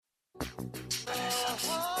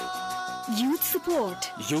Youth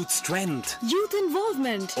support. Youth strength. Youth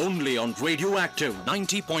involvement. Only on Radioactive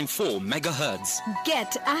 90.4 megahertz.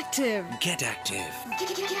 Get active. Get active.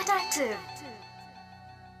 Get active.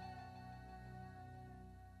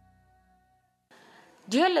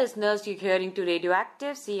 Dear listeners, you're hearing to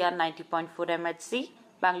Radioactive CR 90.4 MHz,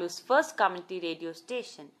 Bangalore's first community radio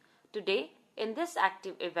station. Today, in this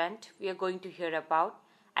active event, we are going to hear about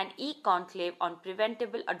an e-conclave on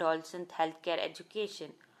preventable adolescent healthcare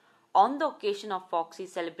education on the occasion of FOGSI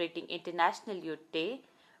celebrating International Youth Day,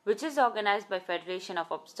 which is organized by Federation of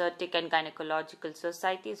Obstetric and Gynecological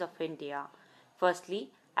Societies of India. Firstly,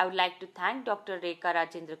 I would like to thank Dr. Rekha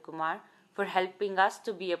Rajendra Kumar for helping us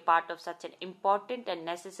to be a part of such an important and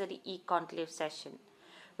necessary e-conclave session,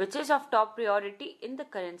 which is of top priority in the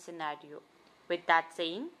current scenario. With that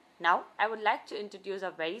saying, now I would like to introduce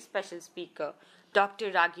a very special speaker,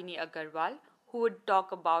 Dr. Ragini Agarwal, who would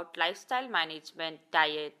talk about lifestyle management,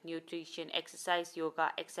 diet, nutrition, exercise,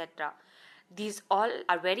 yoga, etc. These all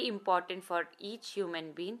are very important for each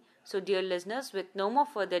human being. So dear listeners, with no more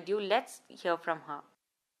further ado, let's hear from her.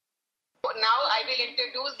 Now I will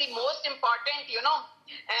introduce the most important,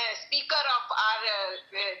 speaker of our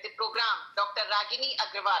the program, Dr. Ragini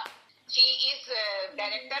Agarwal. She is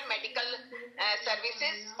Director Medical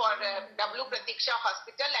Services for W. Pratiksha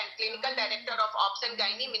Hospital and Clinical Director of Obs and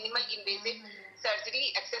Gynae Minimal Invasive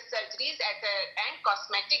Surgery, Access Surgeries and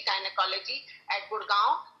Cosmetic Gynecology at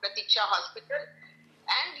Gurgaon Pratiksha Hospital.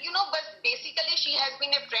 And but basically she has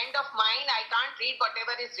been a friend of mine. I can't read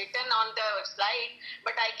whatever is written on the slide,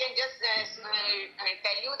 but I can just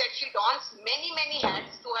tell you that she dons many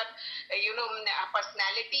hats to her,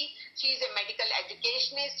 personality. She is a medical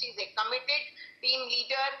educationist. She is a committed team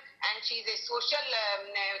leader, and she is a social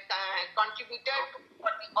contributor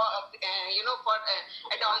for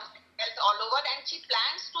adolescent health all over. And she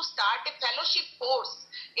plans to start a fellowship course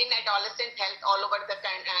in adolescent health all over the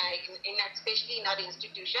especially in her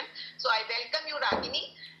institution. So I welcome you,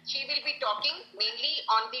 Ragini. She will be talking mainly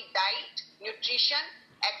on the diet, nutrition,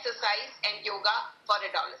 exercise and yoga for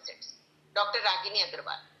adolescents. Dr. Ragini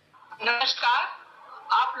Agarwal. नमस्कार,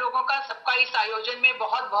 आप लोगों का सबका इस आयोजन में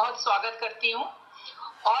बहुत बहुत स्वागत करती हूँ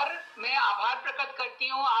और मैं आभार प्रकट करती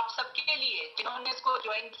हूँ आप सबके लिए जिन्होंने इसको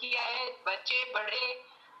ज्वाइन किया है, बच्चे, बड़े,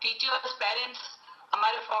 टीचर्स, पेरेंट्स,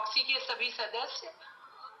 हमारे फॉक्सी के सभी सदस्य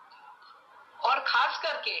और खास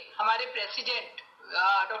करके हमारे प्रेसिडेंट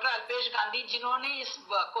डॉक्टर अल्पेश गांधी, जिन्होंने इस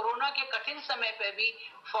कोरोना के कठिन समय पे भी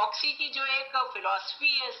फॉक्सी की जो एक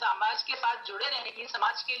फिलॉसफी है समाज के साथ जुड़े रहने की,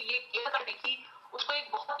 समाज के लिए केयर करने की, उसको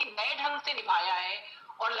एक बहुत ही नए ढंग से निभाया है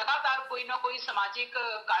और लगातार कोई ना कोई सामाजिक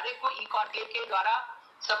कार्य को ई-कॉन्क्लेव के द्वारा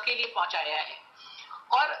सबके लिए पहुंचाया है।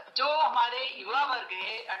 और जो हमारे युवा वर्ग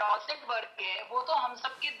है, एडोलसेंट वर्ग है, वो तो हम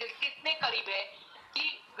सबके दिल के इतने करीब है कि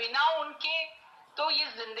बिना उनके तो ये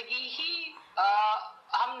जिंदगी ही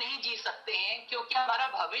हम नहीं जी सकते हैं, क्योंकि हमारा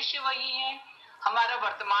भविष्य वही है, हमारा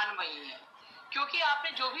वर्तमान वही है। क्योंकि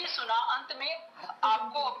आपने जो भी सुना, अंत में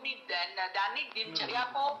आपको अपनी दैनिक दिनचर्या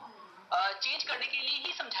को चेंज करने के लिए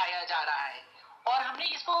ही समझाया जा रहा है और हमने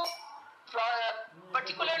इसको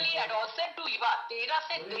पर्टिकुलरली एडोलसेंट टू युवा 13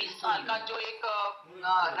 से 23 साल का जो एक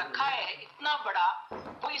रखा है इतना बड़ा,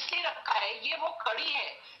 वो इसलिए रखा है, ये वो कड़ी है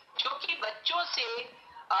जो कि बच्चों से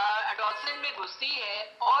एडोलसेंट में घुसती है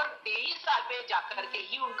और 23 साल पे जाकर के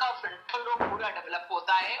ही उनका फ्रंटल लोब पूरा डेवलप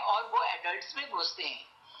होता है और वो एडल्ट्स में घुसते हैं।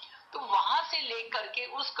 तो वहां से लेकर के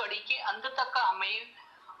उस कड़ी के अंत तक का हमें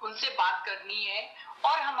उनसे बात करनी है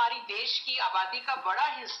और हमारी देश की आबादी का बड़ा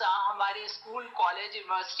हिस्सा हमारे स्कूल, कॉलेज,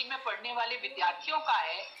 यूनिवर्सिटी में पढ़ने वाले विद्यार्थियों का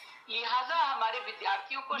है। लिहाजा हमारे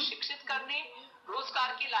विद्यार्थियों को शिक्षित करने,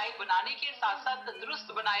 रोजगार के लायक बनाने के साथ साथ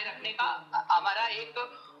तंदुरुस्त बनाए रखने का हमारा एक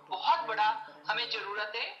बहुत बड़ा हमें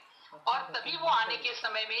जरूरत है और तभी वो आने के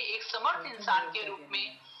समय में एक समर्थ इंसान के रूप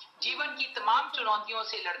में जीवन की तमाम चुनौतियों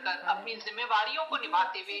से लड़कर अपनी जिम्मेवारियों को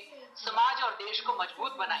निभाते हुए समाज और देश को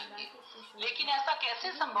मजबूत बनाएंगे। लेकिन ऐसा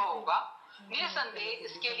कैसे संभव होगा? निसंदेह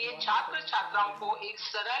इसके लिए छात्र छात्राओं को एक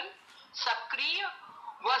सरल, सक्रिय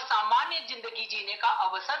व सामान्य जिंदगी जीने का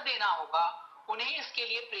अवसर देना होगा, उन्हें इसके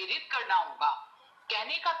लिए प्रेरित करना होगा।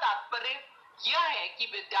 कहने का तात्पर्य यह है कि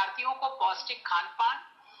विद्यार्थियों को पौष्टिक खान-पान,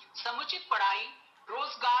 समुचित पढ़ाई,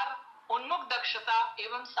 रोजगार, उन्मुख दक्षता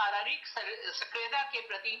एवं शारीरिक सक्रियता के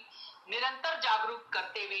प्रति निरंतर जागरूक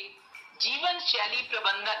करते हुए जीवन शैली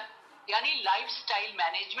प्रबंधन यानी लाइफस्टाइल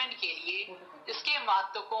मैनेजमेंट के लिए इसके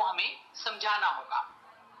महत्व को हमें समझाना होगा।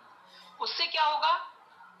 उससे क्या होगा?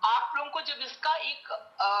 आप लोगों को जब इसका एक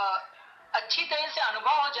अच्छी तरह से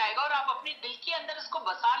अनुभव हो जाएगा और आप अपने दिल के अंदर इसको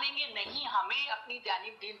बसा लेंगे, नहीं हमें अपनी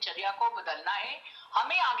दैनिक दिनचर्या को बदलना है,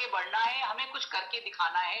 हमें आगे बढ़ना है, हमें कुछ करके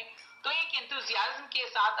दिखाना है। तो एक एंथुसियाज्म के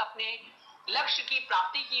साथ अपने लक्ष्य की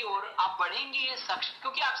प्राप्ति की ओर आप बढ़ेंगे,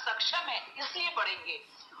 क्योंकि आप सक्षम हैं इसलिए बढ़ेंगे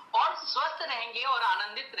और स्वस्थ रहेंगे और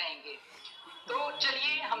आनंदित रहेंगे। तो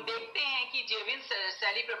चलिए हम देखते हैं कि जीवन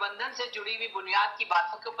शैली प्रबंधन से जुड़ी हुई बुनियाद की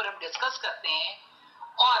बातों के ऊपर हम डिस्कस करते हैं।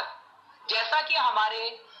 और जैसा कि हमारे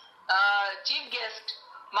चीफ गेस्ट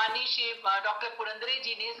माननीय श्री डॉक्टर पुरंदरे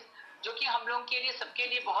जी ने, जो कि हम लोगों के लिए सबके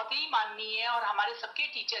लिए बहुत ही माननीय है और हमारे सबके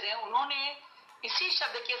टीचर हैं, उन्होंने इसी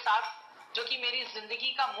शब्द के साथ, जो कि मेरी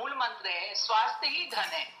जिंदगी का मूल मंत्र है, स्वास्थ्य ही धन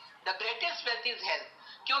है, the greatest wealth is health,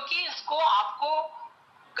 क्योंकि इसको आपको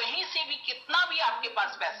कहीं से भी, कितना भी आपके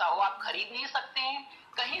पास पैसा हो, आप खरीद नहीं सकते हैं,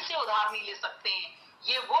 कहीं से उधार नहीं ले सकते हैं।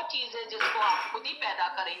 ये वो चीज है जिसको आप खुद ही पैदा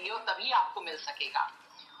करेंगे और तभी आपको मिल सकेगा।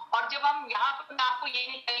 और जब हम यहाँ पर, मैं आपको ये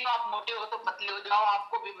नहीं कह रही हूँ आप मोटे हो तो पतले हो जाओ,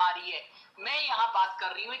 आपको बीमारी है, मैं यहाँ बात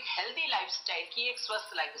कर रही हूँ एक हेल्दी लाइफस्टाइल की, एक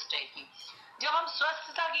स्वस्थ लाइफस्टाइल की। जब हम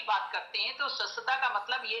स्वस्थता की बात करते हैं तो स्वस्थता का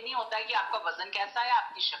मतलब ये नहीं होता है कि आपका वजन कैसा है,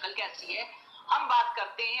 आपकी शक्ल कैसी है। हम बात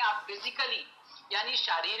करते हैं आप फिजिकली यानी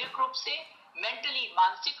शारीरिक रूप से, मेंटली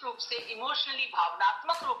मानसिक रूप से, इमोशनली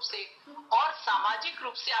भावनात्मक रूप से और सामाजिक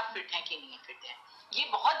रूप से आप फिट हैं कि नहीं फिट हैं। ये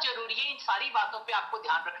बहुत जरूरी है, इन सारी बातों पे आपको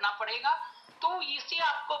ध्यान रखना पड़ेगा। तो इसे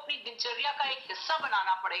आपको अपनी दिनचर्या का एक हिस्सा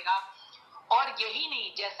बनाना पड़ेगा। और यही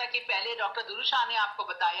नहीं, जैसा कि पहले डॉक्टर दुरुशाह ने आपको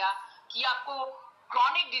बताया कि आपको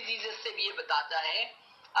क्रॉनिक डिजीजेस से भी ये बताता है,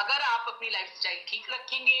 अगर आप अपनी लाइफस्टाइल ठीक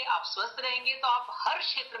रखेंगे, आप स्वस्थ रहेंगे, तो आप हर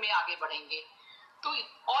क्षेत्र में आगे बढ़ेंगे। तो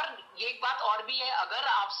और ये एक बात और भी है, अगर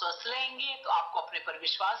आप स्वस्थ रहेंगे तो आपको अपने पर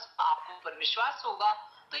विश्वास होगा,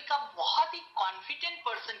 तो एक आप बहुत ही कॉन्फिडेंट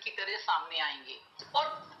पर्सन की तरह सामने आएंगे। और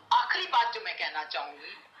आखिरी बात जो मैं कहना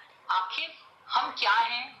चाहूंगी, आखिर हम क्या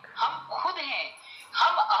हैं? हम खुद हैं,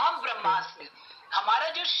 हम अहम ब्रह्मास्मि। हमारा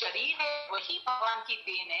जो शरीर है वही भगवान की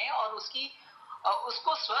देन है और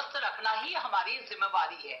उसको स्वस्थ रखना ही हमारी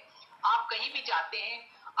जिम्मेवारी है। आप कहीं भी जाते हैं,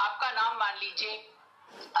 आपका नाम मान लीजिए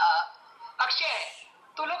अक्षय है,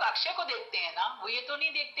 तो लोग अक्षय को देखते हैं ना, वो ये तो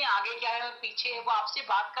नहीं देखते हैं आगे क्या है और पीछे है। वो आपसे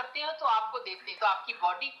बात करते हैं तो आपको देखते हैं। तो आपकी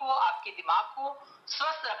बॉडी को, आपके दिमाग को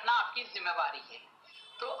स्वस्थ रखना आपकी जिम्मेवारी है।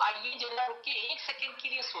 तो आइए जरा रुक के एक सेकंड के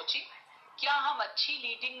लिए सोचिए, क्या हम अच्छी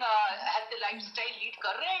लीडिंग हेल्थ लाइफस्टाइल लीड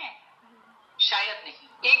कर रहे हैं? शायद नहीं।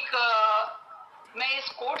 मैं इस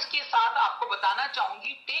कोट्स के साथ आपको बताना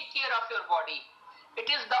चाहूंगी, take care of your body, it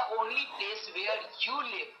is the only place where you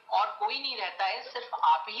live. और कोई नहीं रहता है, सिर्फ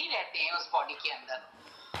आप ही रहते हैं उस बॉडी के अंदर।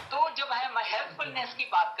 तो जब हम हेल्थफुलनेस की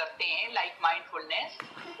बात करते हैं, लाइक माइंडफुलनेस,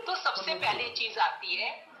 तो सबसे पहले चीज आती है,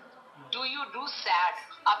 डू यू डू सैड?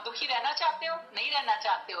 आप दुखी रहना चाहते हो? नहीं रहना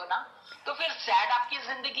चाहते हो ना? तो फिर सैड आपकी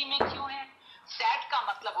जिंदगी में क्यों है? सैड का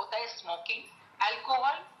मतलब होता है smoking,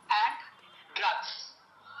 alcohol and drugs.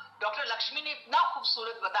 Doctor Lakshmi ने इतना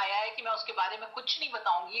खूबसूरत बताया है कि मैं उसके बारे में कुछ नहीं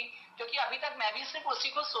बताऊंगी, क्योंकि अभी तक मैं भी सिर्फ उसी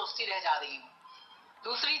को सोचती रह जा रही हूँ।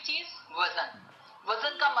 दूसरी चीज वजन।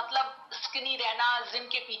 वजन का मतलब स्किनी रहना, जिम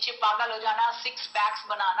के पीछे पागल हो जाना, सिक्स पैक्स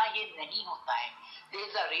बनाना, ये नहीं होता है। There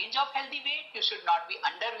is a range of healthy weight. You should not be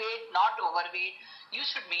underweight, not overweight. You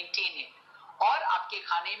should maintain it. और आपके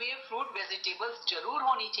खाने में फ्रूट वेजिटेबल्स जरूर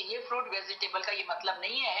होनी चाहिए। फ्रूट वेजिटेबल का ये मतलब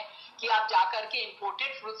नहीं है कि आप जाकर के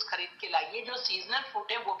इंपोर्टेड फ्रूट्स खरीद के लाइए। जो सीजनल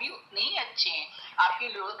फ्रूट है वो भी उतने ही अच्छे हैं। आपकी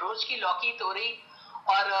रोज की लौकी, तोरई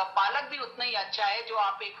और पालक भी उतना ही अच्छा है, जो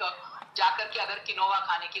आप एक जाकर के अगर किनोवा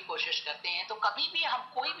खाने की कोशिश करते हैं। तो कभी भी हम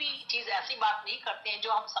कोई भी चीज ऐसी बात नहीं करते हैं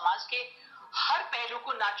जो हम समाज के हर पहलू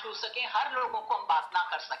को ना छू सके, हर लोगों को हम बात ना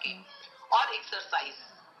कर सके। और एक्सरसाइज,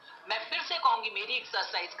 मैं फिर से कहूंगी, मेरी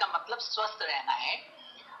एक्सरसाइज का मतलब स्वस्थ रहना है।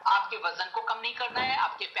 आपके वजन को कम नहीं करना है,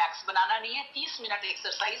 आपके पैक्स बनाना नहीं है। 30 minute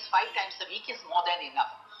exercise 5 times a week is more than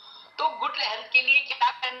enough. तो गुड हेल्थ के लिए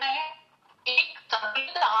क्या करना है? एक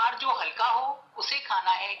संतुलित आहार जो हल्का हो उसे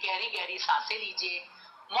खाना है। गहरी गहरी सांसें लीजिए,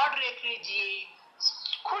 मॉडरेट लीजिए,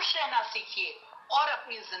 खुश रहना सीखिए और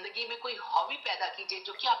अपनी जिंदगी में कोई हॉबी पैदा कीजिए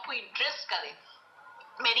जो कि आपको इंटरेस्ट करे।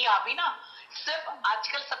 मेरी हॉबी ना, सिर्फ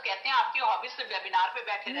आजकल सब कहते हैं आपकी हॉबी सिर्फ वेबिनार पे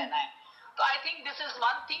बैठे रहना है। तो I think this is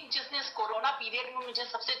one thing जिसने इस कोरोना पीरियड में मुझे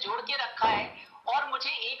सबसे जोड़ के रखा है और मुझे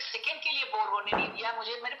एक सेकंड के लिए बोर होने नहीं दिया।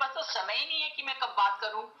 मेरे पास तो समय ही नहीं है कि मैं कब बात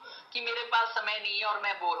करूं कि मेरे पास समय नहीं है और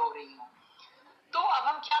मैं बोर हो रही हूँ। तो अब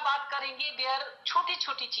हम क्या बात करेंगे? देयर छोटी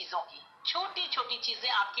छोटी चीजों की, छोटी छोटी चीजें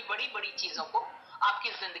आपकी बड़ी बड़ी चीजों को आपकी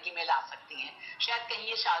जिंदगी में ला सकती हैं। शायद कहीं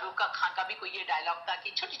ये शाहरुख खान का भी कोई ये डायलॉग था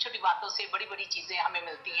कि छोटी छोटी बातों से बड़ी बड़ी चीजें हमें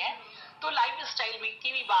मिलती हैं। तो लाइफ स्टाइल में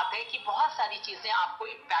की भी बात है कि बहुत सारी चीजें आपको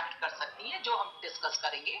इम्पैक्ट कर सकती हैं, जो हम डिस्कस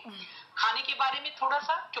करेंगे। खाने के बारे में थोड़ा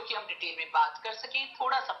सा, क्योंकि हम डिटेल में बात कर सकें,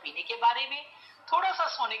 थोड़ा सा पीने के बारे में, थोड़ा सा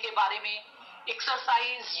सोने के बारे में,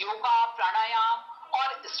 एक्सरसाइज, योगा, प्राणायाम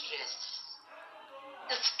और stress.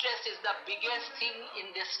 Stress is the biggest thing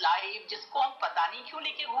in this life, जिसको हम पता नहीं क्यों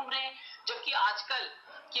लेके घूम रहे हैं, जबकि आजकल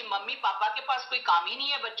कि मम्मी पापा के पास कोई काम ही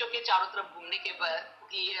नहीं है बच्चों के चारों तरफ घूमने के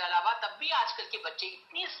अलावा, तब भी आजकल के बच्चे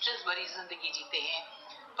इतनी स्ट्रेस भरी जिंदगी जीते हैं,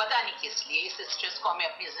 पता नहीं किस लिए। इस स्ट्रेस को हमें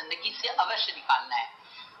अपनी जिंदगी से अवश्य निकालना है।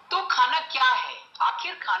 तो खाना क्या है,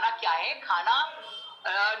 आखिर खाना क्या है? खाना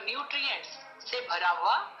न्यूट्रिएंट्स से भरा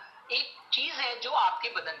हुआ एक चीज है जो आपके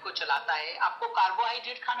बदन को चलाता है। आपको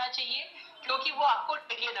कार्बोहाइड्रेट खाना चाहिए क्योंकि वो आपको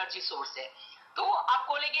डेली एनर्जी सोर्स है। तो आप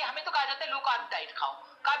बोलेंगे हमें तो कहा जाता है लो कार्ब डाइट खाओ,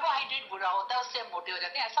 कार्बोहाइड्रेट बुरा होता है, उससे हम मोटे हो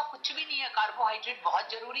जाते हैं। ऐसा कुछ भी नहीं है, कार्बोहाइड्रेट बहुत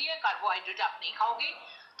जरूरी है। कार्बोहाइड्रेट आप नहीं खाओगे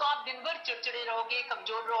तो आप दिन भर चिड़चिड़े रहोगे,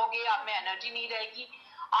 कमजोर रहोगे, आप में एनर्जी नहीं रहेगी।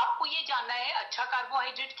 आपको ये जानना है अच्छा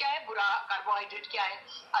कार्बोहाइड्रेट क्या है, बुरा कार्बोहाइड्रेट क्या है।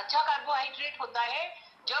 अच्छा कार्बोहाइड्रेट होता है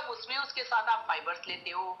जब उसमें उसके साथ आप फाइबर्स लेते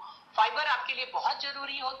हो। फाइबर आपके लिए बहुत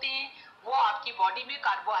जरूरी होते हैं, वो आपकी बॉडी में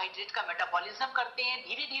कार्बोहाइड्रेट का मेटाबॉलिज्म करते हैं,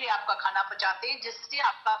 धीरे धीरे आपका खाना पचाते हैं, जिससे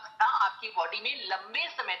आपका खाना आपकी बॉडी में लंबे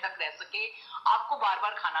समय तक रह सके, आपको बार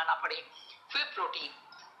बार खाना ना पड़े। फिर प्रोटीन,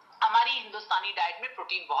 हमारी हिंदुस्तानी डाइट में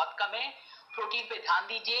प्रोटीन बहुत कम है, प्रोटीन पे ध्यान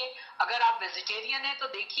दीजिए। अगर आप वेजिटेरियन है तो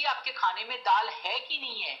देखिए आपके खाने में दाल है कि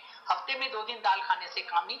नहीं है। हफ्ते में 2 दिन दाल खाने से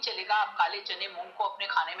काम नहीं चलेगा, आप काले चने मूंग को अपने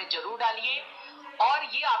खाने में जरूर डालिए, और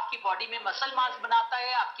ये आपकी बॉडी में मसल मास बनाता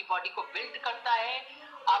है, आपकी बॉडी को बिल्ड करता है,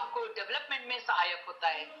 आपको डेवलपमेंट में सहायक होता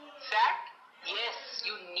है। Fat, yes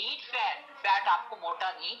you need fat, fat आपको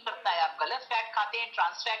मोटा नहीं करता है। आप गलत फैट खाते हैं,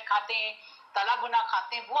 ट्रांस फैट खाते हैं, तला भुना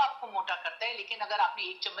खाते हैं, वो आपको मोटा करता है। लेकिन अगर आपने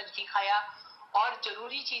 1 चम्मच घी खाया और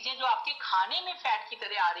जरूरी चीजें जो आपके खाने में फैट की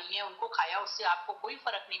तरह आ रही हैं उनको खाया, उससे आपको कोई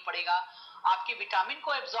फर्क नहीं पड़ेगा। आपके विटामिन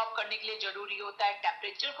को एब्जॉर्ब करने के लिए जरूरी होता है,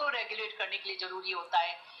 टेम्परेचर को रेगुलेट करने के लिए जरूरी होता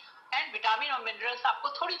है, एंड विटामिन और मिनरल्स आपको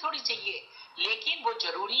थोड़ी थोड़ी चाहिए, लेकिन वो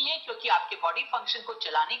जरूरी है क्योंकि आपके बॉडी फंक्शन को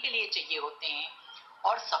चलाने के लिए चाहिए होते हैं।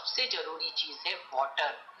 और सबसे जरूरी चीज है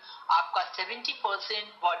वाटर। आपका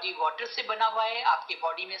 70% बॉडी वाटर से बना हुआ है, आपके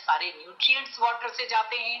बॉडी में सारे न्यूट्रिएंट्स वाटर से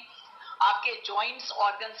जाते हैं, आपके जॉइंट्स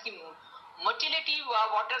ऑर्गन्स की मोटिलिटी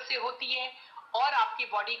वाटर से होती है, और आपकी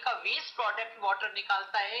बॉडी का वेस्ट प्रोडक्ट वाटर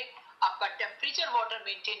निकालता है, आपका टेम्परेचर वाटर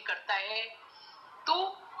मेंटेन करता है। तो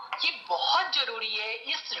ये बहुत जरूरी है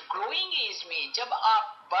इस ग्रोइंग एज में। जब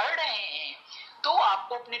आप बढ़ रहे हैं तो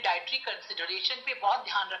आपको अपने डाइटरी कंसिडरेशन पे बहुत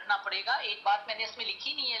ध्यान रखना पड़ेगा। एक बात मैंने इसमें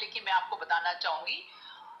लिखी नहीं है लेकिन मैं आपको बताना चाहूंगी,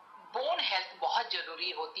 बोन हेल्थ बहुत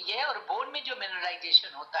जरूरी होती है, और बोन में जो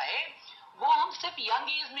मिनरलाइजेशन होता है वो हम सिर्फ यंग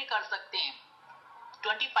एज में कर सकते हैं।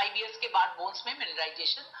 25 इयर्स के बाद बोन्स में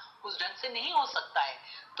मिनरलाइजेशन उस ढंग से नहीं हो सकता है।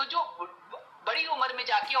 तो जो बड़ी उम्र में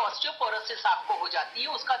जाके ऑस्टियोपोरोसिस आपको हो जाती है,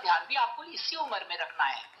 उसका ध्यान भी आपको इसी उम्र में रखना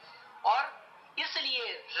है। और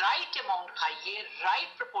इसलिए राइट अमाउंट खाइए,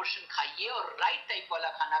 राइट प्रोपोर्शन खाइए और राइट टाइप वाला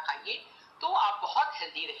खाना खाइए, तो आप बहुत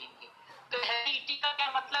हेल्दी रहेंगे। तो हेल्दी ईटिंग का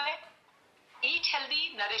क्या मतलब है? Eat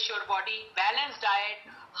healthy, nourish your body, balance diet,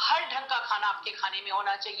 हर ढंग का खाना आपके खाने में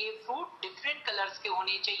होना चाहिए, फ्रूट डिफरेंट कलर्स के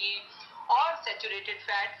होने चाहिए, और सैचुरेटेड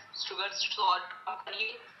फैट, शुगर, सॉल्ट कम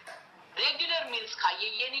करिए। रेगुलर मील्स खाइए,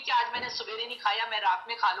 ये नहीं कि आज मैंने सवेरे नहीं खाया मैं रात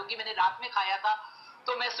में खा लूंगी, मैंने रात में खाया था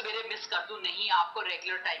तो मैं सवेरे मिस कर दूं। नहीं, आपको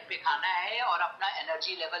रेगुलर टाइम पे खाना है और अपना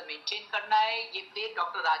एनर्जी लेवल मेंटेन करना है। ये प्लेट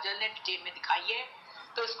डॉक्टर राजल ने डिटेल में दिखाई है,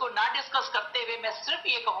 तो इसको ना डिस्कस करते हुए मैं सिर्फ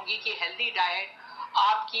ये कहूंगी कि हेल्दी डाइट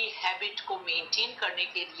आपकी हैबिट को मेंटेन करने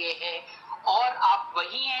के लिए है, और आप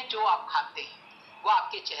वही हैं जो आप खाते हैं, वो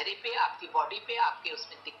आपके चेहरे पे, आपकी बॉडी पे, आपके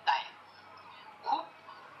उसमें दिखता है। खूब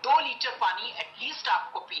 2 लीटर पानी एटलीस्ट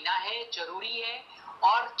आपको पीना है, जरूरी है।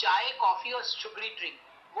 और चाय, कॉफी और शुगरी ड्रिंक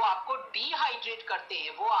वो आपको डिहाइड्रेट करते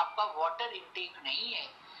हैं, वो आपका वाटर इंटेक नहीं है।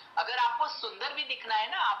 अगर आपको सुंदर भी दिखना है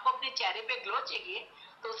ना, आपको अपने चेहरे पे ग्लो चाहिए,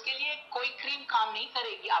 तो उसके लिए कोई क्रीम काम नहीं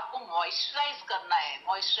करेगी, आपको मॉइस्चराइज करना है।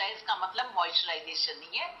 मॉइस्चराइज का मतलब मॉइस्चराइजेशन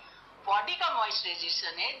नहीं है, बॉडी का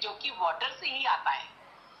मॉइस्चराइजेशन है जो कि वाटर से ही आता है।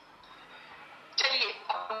 चलिए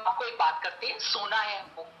अब आपको एक बात करते हैं, सोना है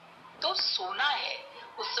हमको, तो सोना है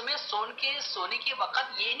उस समय सोने के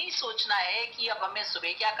वक्त ये नहीं सोचना है कि अब हमें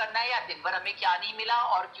सुबह क्या करना है या दिन भर हमें क्या नहीं मिला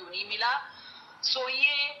और क्यों नहीं मिला।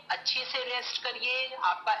 सोइए, अच्छे से रेस्ट करिए,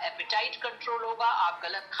 आपका एपेटाइट कंट्रोल होगा, आप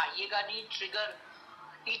गलत खाइएगा नहीं, ट्रिगर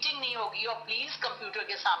ईटिंग नहीं होगी, और प्लीज कंप्यूटर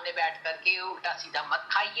के सामने बैठ करके उल्टा सीधा मत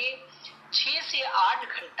खाइए। 6 से 8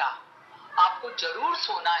 घंटा आपको जरूर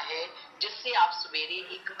सोना है, जिससे आप सवेरे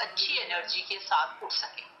एक अच्छी एनर्जी के साथ उठ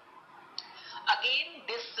सके। Again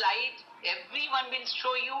this slide everyone will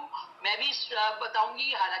show you, मैं भी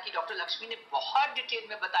बताऊंगी, हालांकि डॉक्टर लक्ष्मी ने बहुत डिटेल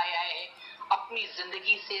में बताया है। अपनी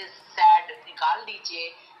जिंदगी से सैड निकाल दीजिए,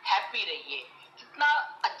 हैप्पी रहिए। कितना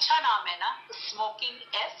अच्छा नाम है ना,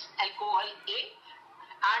 smoking S, alcohol A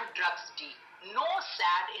and drugs D, no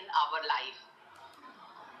sad in our life.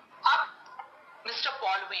 अब मिस्टर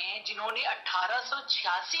पॉल हुए हैं, जिन्होंने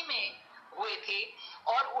 1886 में हुए थे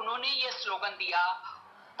और उन्होंने ये स्लोगन दिया,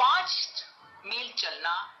 5 मील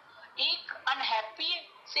चलना एक अनहैप्पी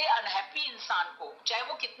से अनहैप्पी इंसान को, चाहे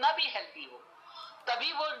वो कितना भी हेल्दी हो,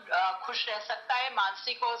 तभी वो खुश रह सकता है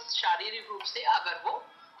मानसिक और शारीरिक रूप से, अगर वो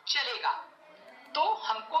चलेगा। तो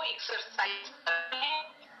हमको एक्सरसाइज करनी है,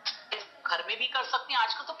 घर में भी कर सकते हैं।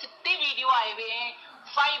 आजकल तो कितने वीडियो आए हुए हैं,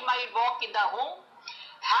 5 mile walk in the home,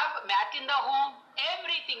 have mat in the home,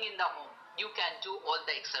 everything in the home, you can do all the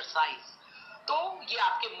exercise. तो ये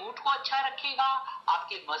आपके मूड को अच्छा रखेगा,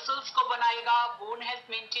 आपके मसल्स को बनाएगा, बोन हेल्थ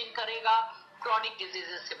मेंटेन करेगा, क्रॉनिक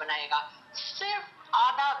डिजीजेस से बनाएगा। सिर्फ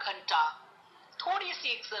आधा घंटा थोड़ी सी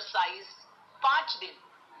एक्सरसाइज 5 दिन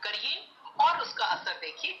करिए और उसका असर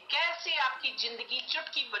देखिए, कैसे आपकी जिंदगी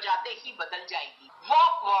चुटकी बजाते ही बदल जाएगी।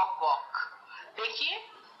 वॉक वॉक वॉक, देखिए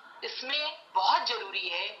इसमें बहुत जरूरी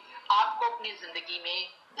है आपको अपनी जिंदगी में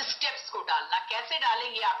स्टेप्स को डालना। कैसे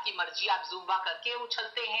डालेंगे आपकी मर्जी, आप जुम्बा करके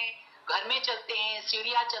उछलते हैं, घर में चलते हैं,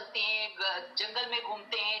 सीढ़ियां चलते हैं, जंगल में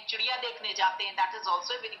घूमते हैं, चिड़िया देखने जाते हैं, that is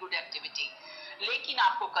also very good activity. लेकिन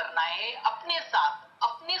आपको करना है अपने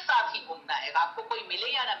साथ ही घूमना है। आपको कोई मिले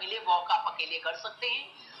या ना मिले, वॉक आप अकेले कर सकते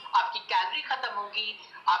हैं। आपकी कैलोरी खत्म होगी,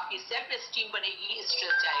 आपकी सेल्फ एस्टीम बनेगी,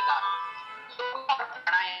 स्ट्रेस जाएगा। तो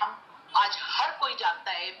प्राणायाम आज हर कोई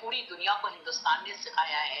जानता है, पूरी दुनिया को हिंदुस्तान ने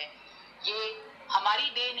सिखाया है, ये हमारी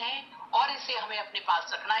देन है और इसे हमें अपने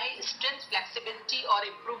पास रखना है। स्ट्रेंथ, फ्लेक्सिबिलिटी और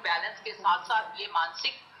इम्प्रूव बैलेंस के साथ साथ ये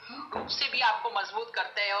मानसिक रूप से भी आपको मजबूत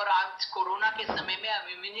करता है। और आज कोरोना के समय में हम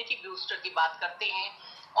इम्यूनिटी बूस्टर की बात करते हैं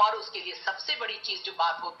और उसके लिए सबसे बड़ी चीज जो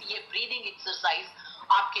बात होती है, ब्रीदिंग एक्सरसाइज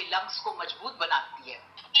आपके लंग्स को मजबूत बनाती है।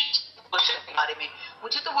 के बारे में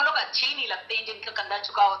मुझे तो वो लोग अच्छे ही नहीं लगते हैं जिनका कंधा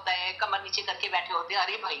झुका होता है, कमर नीचे करके बैठे होते हैं।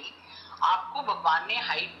 अरे भाई, आपको भगवान ने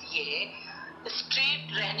हाइट दी है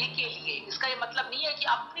स्ट्रेट रहने के लिए, इसका ये मतलब नहीं है कि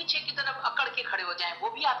आप पीछे की तरफ अकड़ के खड़े हो जाएं, वो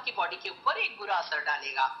भी आपकी बॉडी के ऊपर एक बुरा असर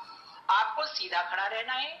डालेगा। आपको सीधा खड़ा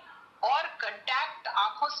रहना है और कांटेक्ट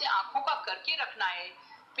आंखों से आंखों का करके रखना है।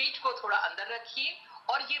 पीठ को थोड़ा अंदर रखिए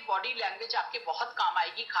और ये बॉडी लैंग्वेज आपके बहुत काम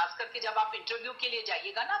आएगी, खास करके जब आप इंटरव्यू के लिए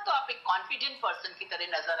जाइएगा ना, तो आप एक कॉन्फिडेंट पर्सन की तरह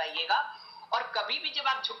नजर आइएगा। और कभी भी जब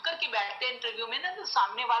आप झुक करके बैठते हैं इंटरव्यू में ना, तो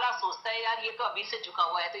सामने वाला सोचता है यार ये तो अभी से झुका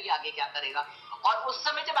हुआ है, तो ये आगे क्या करेगा। और उस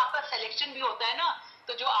समय जब आपका सिलेक्शन भी होता है ना,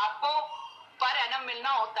 तो जो आपको पर एनम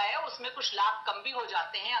मिलना होता है उसमें कुछ लाख कम भी हो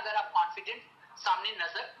जाते हैं अगर आप कॉन्फिडेंट सामने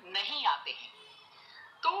नजर नहीं आते हैं।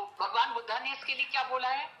 तो भगवान बुद्धा ने इसके लिए क्या बोला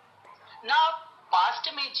है, ना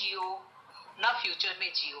पास्ट में जियो ना फ्यूचर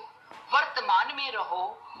में जियो, वर्तमान में रहो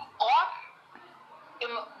और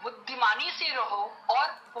बुद्धिमानी से रहो और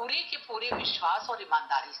पूरे के पूरे विश्वास और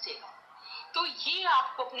ईमानदारी से रहो। तो ये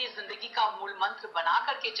आपको अपनी जिंदगी का मूल मंत्र बना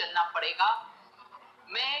करके चलना पड़ेगा।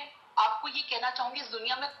 मैं आपको ये कहना चाहूंगी, इस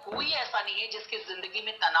दुनिया में कोई ऐसा नहीं है जिसकी जिंदगी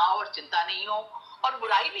में तनाव और चिंता नहीं हो, और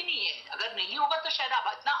बुराई भी नहीं है। अगर नहीं होगा तो शायद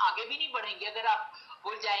आप इतना आगे भी नहीं बढ़ेंगे। अगर आप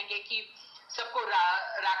भूल जाएंगे कि सबको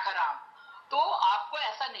राखा राम, तो आपको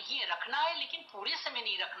ऐसा नहीं है, रखना है, लेकिन पूरे समय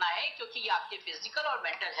नहीं रखना है, क्योंकि ये आपके फिजिकल और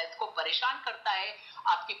मेंटल हेल्थ को परेशान करता है,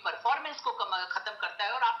 आपकी परफॉर्मेंस को खत्म करता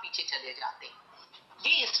है और आप पीछे चले जाते हैं।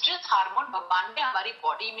 ये स्ट्रेस हार्मोन भगवान ने हमारी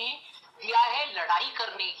बॉडी में दिया है लड़ाई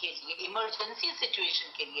करने के लिए, इमरजेंसी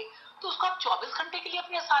सिचुएशन के लिए। तो उसको आप 24 घंटे के लिए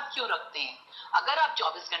अपने साथ क्यों रखते हैं? अगर आप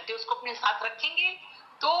 24 घंटे उसको अपने साथ रखेंगे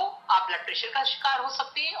तो आप ब्लड प्रेशर का शिकार हो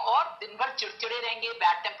सकते हैं और दिन भर चिड़चिड़े रहेंगे,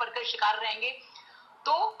 बैड टेम्पर का शिकार रहेंगे।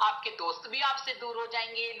 तो आपके दोस्त भी आपसे दूर हो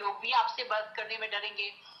जाएंगे, लोग भी आपसे बात करने में डरेंगे।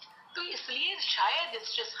 तो इसलिए शायद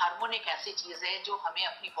स्ट्रेस हार्मोन एक ऐसी चीज है जो हमें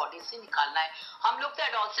अपनी बॉडी से निकालना है। हम लोग तो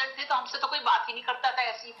एडोलसेंट थे तो हमसे तो कोई बात ही नहीं करता था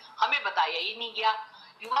ऐसी, हमें बताया ही नहीं गया।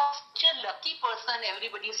 You are such a lucky person,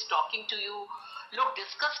 everybody is talking to you, लोग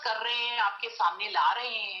डिस्कस कर रहे हैं, आपके सामने ला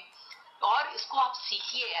रहे हैं, और इसको आप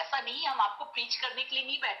सीखिए। ऐसा नहीं, हम आपको प्रीच करने के लिए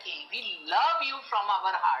नहीं बैठे हैं। We love you from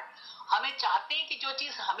our heart. हमें चाहते हैं कि जो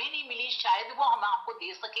चीज हमें नहीं मिली शायद वो हम आपको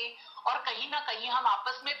दे सके, और कहीं ना कहीं हम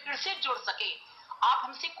आपस में फिर से जुड़ सके। आप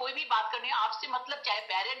हमसे कोई भी बात करने, आपसे मतलब चाहे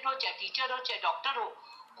पेरेंट हो, चाहे टीचर हो, चाहे डॉक्टर हो,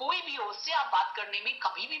 कोई भी हो, उससे आप बात करने में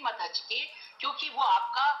कभी भी मत हचके, क्योंकि वो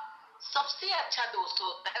आपका सबसे अच्छा दोस्त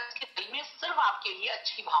होता है। उसके दिल में सिर्फ आपके लिए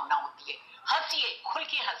अच्छी भावना होती है। हंसिए, खुल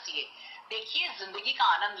के हंसिए। देखिए, जिंदगी का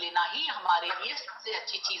आनंद लेना ही हमारे लिए सबसे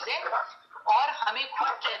अच्छी चीज है, और हमें खुश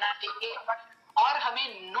रहना चाहिए, और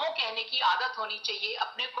हमें नो कहने की आदत होनी चाहिए।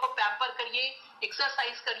 अपने को पैम्पर करिए,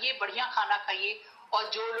 एक्सरसाइज करिए, बढ़िया खाना खाइए, और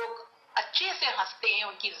जो लोग अच्छे से हंसते हैं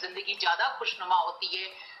उनकी जिंदगी ज्यादा खुशनुमा होती है,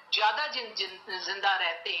 ज्यादा जिंदा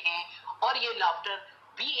रहते हैं। और ये लाफ्टर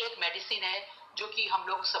भी एक मेडिसिन है जो कि हम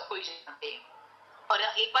लोग सबको ही जानते हैं। और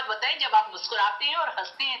एक बात बताएं, जब आप मुस्कुराते हैं और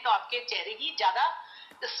हंसते हैं तो आपके चेहरे की ज्यादा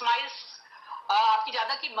स्माइल्स, आपकी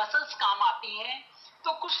ज्यादा की मसल्स काम आती हैं,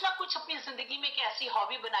 तो कुछ ना कुछ अपनी जिंदगी में एक ऐसी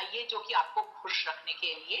हॉबी बनाइए जो कि आपको खुश रखने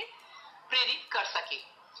के लिए प्रेरित कर सके।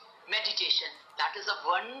 Meditation, that is a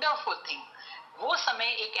wonderful thing. वो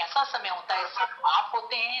समय एक ऐसा समय होता है, सिर्फ आप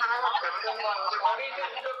होते हैं,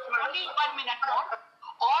 ओनली 1 मिनट मोर,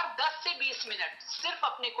 और 10 से 20 मिनट सिर्फ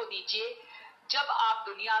अपने को दीजिए, जब आप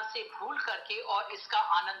दुनिया से भूल करके और इसका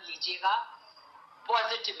आनंद लीजिएगा।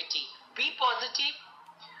 पॉजिटिविटी, बी पॉजिटिव,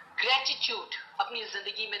 ग्रेटिट्यूड अपनी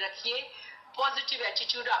जिंदगी में रखिए। पॉजिटिव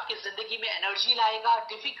एटीट्यूड आपकी जिंदगी में एनर्जी लाएगा,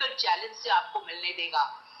 डिफिकल्ट चैलेंज से आपको मिलने देगा।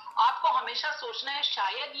 आपको हमेशा सोचना है,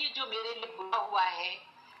 शायद ये जो मेरे लिए बुरा हुआ है,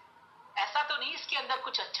 ऐसा तो नहीं इसके अंदर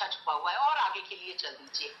कुछ अच्छा छुपा हुआ है, और आगे के लिए चल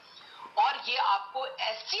दीजिए। और ये आपको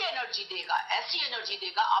ऐसी एनर्जी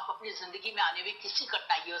देगा, आप अपनी जिंदगी में आने में किसी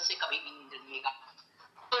कठिनाइयों से कभी भी नहीं डरिएगा।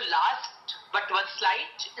 तो last but one slide,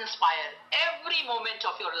 inspire. Every moment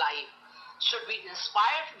of your life should be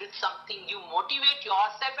inspired with something. You motivate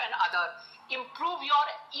yourself and other, improve your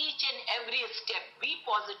each and every step, be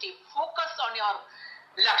positive, focus on your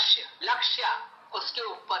लक्ष्य उसके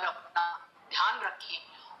ऊपर अपना ध्यान रखें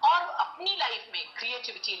और अपनी life में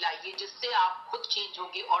creativity लाइए, जिससे आप खुद चेंज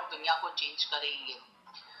होंगे और दुनिया को चेंज करेंगे।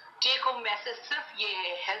 टेक होम मैसेज सिर्फ ये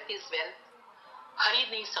है, हेल्थ इज वेल्थ। खरीद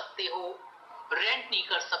नहीं सकते हो, रेंट नहीं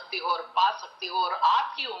कर सकते हो और पा सकते हो, और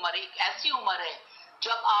आपकी उम्र एक ऐसी उम्र है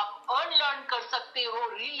जब आप लर्न कर सकते हो,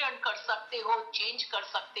 रीलर्न कर सकते हो, चेंज कर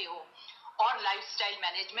सकते हो। और लाइफस्टाइल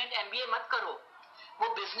मैनेजमेंट एमबीए मत करो, वो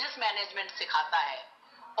बिजनेस मैनेजमेंट सिखाता है,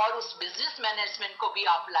 और उस बिजनेस मैनेजमेंट को भी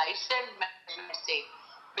आप लाइफस्टाइल मैनेजमेंट से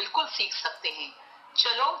बिल्कुल सीख सकते हैं।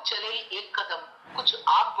 चलो चले एक कदम, कुछ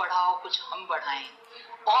आप बढ़ाओ, कुछ हम बढ़ाएं,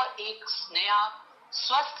 और एक नया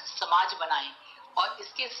स्वस्थ समाज बनाएं। और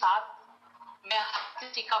इसके साथ मैं हर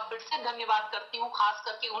किसी का फिर से धन्यवाद करती हूँ, खास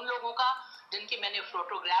करके उन लोगों का जिनके मैंने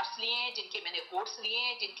फोटोग्राफ्स लिए हैं, जिनके मैंने कोट्स लिए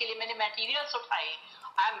हैं, जिनके लिए मैंने मटेरियल्स उठाए।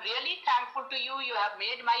 आई am really thankful to you, you have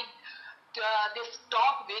made my this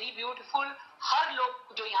talk very beautiful. हर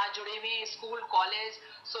लोग जो यहाँ जुड़े हुए हैं, school, college,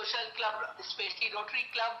 social club, specially Rotary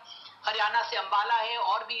club, Haryana से अंबाला है,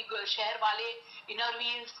 और भी शहर वाले, इनर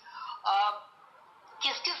व्हील्स,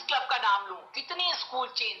 किस क्लब का नाम लूं, कितने स्कूल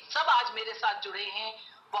चेन, सब आज मेरे साथ जुड़े हैं।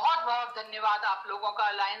 बहुत बहुत धन्यवाद आप लोगों का,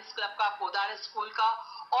 अलायंस क्लब का, पोदार स्कूल का,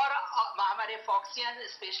 और हमारे फॉक्सियन,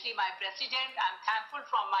 specially my president. I am thankful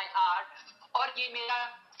from my heart. और ये मेरा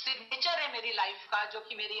सिग्नेचर है मेरी लाइफ का, जो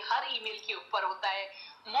कि मेरी हर ईमेल के ऊपर होता है।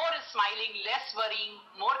 More smiling, less worrying,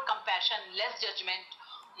 more compassion, less judgement,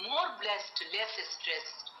 more blessed, less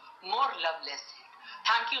stressed, more love, less hate.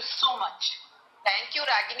 Thank you so much. Thank you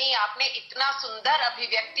Ragini, आपने इतना सुंदर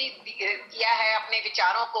अभिव्यक्ति किया है अपने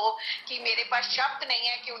विचारों को कि मेरे पास शब्द नहीं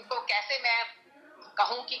है कि उनको कैसे मैं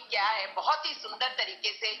कहूं कि क्या है। बहुत ही सुंदर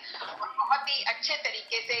तरीके से और बहुत ही अच्छे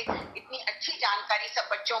तरीके से इतनी अच्छी जानकारी सब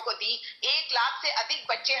बच्चों को दी। 1 लाख से अधिक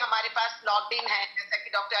बच्चे हमारे पास लॉग्ड इन हैं, जैसा कि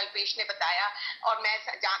डॉक्टर अल्पेश ने बताया, और मैं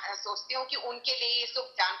सोचती हूँ कि उनके लिए ये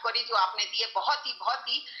सब जानकारी जो आपने दी है बहुत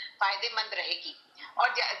ही फायदेमंद रहेगी।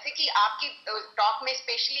 और जैसे कि आपकी टॉक में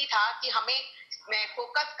स्पेशली था कि हमें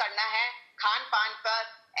फोकस करना है खान पान पर,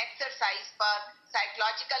 एक्सरसाइज पर,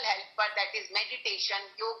 साइकोलॉजिकल हेल्थ पर, that is meditation,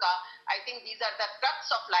 yoga. I think these are the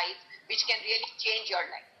crux of life which can really change your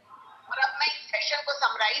life. और अब मैं इस सेशन को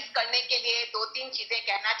समराइज करने के लिए 2-3 चीजें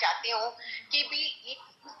कहना चाहती हूँ कि भी इस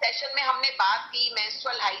सेशन में हमने बात की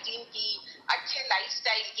मेंस्ट्रुअल हाइजीन की, अच्छे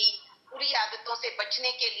लाइफस्टाइल की, बुरी आदतों से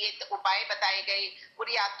बचने के लिए उपाय बताए गए,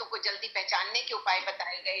 बुरी आदतों को जल्दी पहचानने के उपाय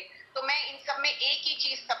बताए गए। तो मैं इन सब में एक ही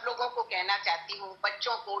चीज सब लोगों को कहना चाहती हूँ,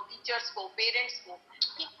 बच्चों को, टीचर्स को, पेरेंट्स को,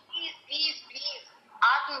 कि प्लीज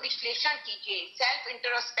आत्मविश्लेषण कीजिए, सेल्फ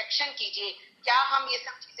इंट्रोस्पेक्शन कीजिए। क्या हम ये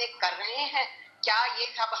सब चीजें कर रहे हैं? क्या ये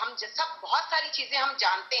सब हम सब बहुत सारी चीजें हम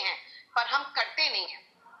जानते हैं पर हम करते नहीं हैं।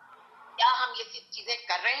 क्या हम ये चीजें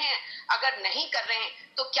कर रहे हैं? अगर नहीं कर रहे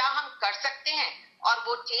हैं तो क्या हम कर सकते हैं और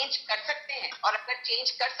वो चेंज कर सकते हैं? और अगर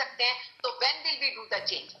चेंज कर सकते हैं तो when will we do the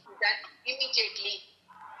change? That immediately,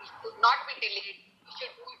 it should not be delayed. We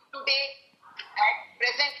should do it today, at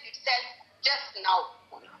present itself, just now.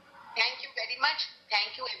 Thank you very much. Thank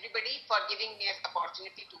you everybody for giving me an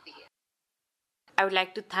opportunity to be here. I would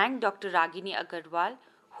like to thank Dr. Ragini Agarwal,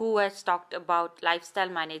 who has talked about lifestyle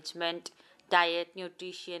management, diet,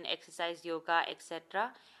 nutrition, exercise, yoga,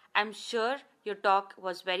 etc. I'm sure your talk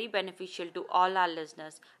was very beneficial to all our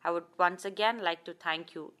listeners. I would once again like to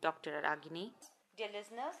thank you, Dr. Ragini. Dear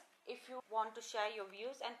listeners, if you want to share your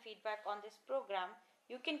views and feedback on this program,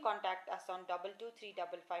 you can contact us on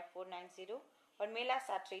 22355490 or mail us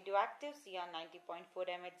at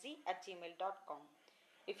radioactivecr90.4mhz@gmail.com.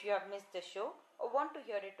 If you have missed the show or want to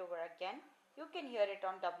hear it over again, you can hear it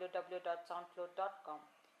on www.soundcloud.com.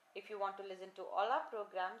 If you want to listen to all our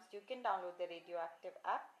programs, you can download the Radioactive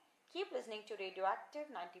app. Keep listening to Radioactive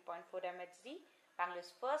 90.4 MHz,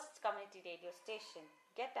 Bangalore's first community radio station.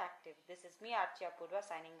 Get active. This is me, Archie Apurva,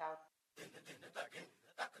 signing out.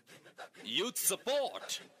 Youth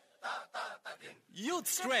support. Youth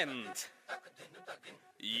strength.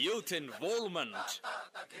 Youth involvement.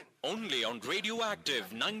 Only on Radioactive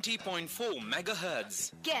 90.4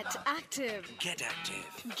 MHz. Get active. Get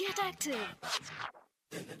active. Get active.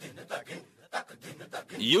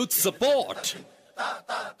 Youth support.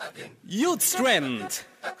 Youth strength.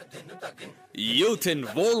 Youth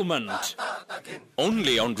involvement.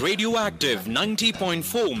 Only on Radioactive 90.4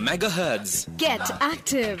 MHz. Get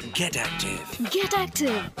active. Get active. Get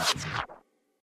active.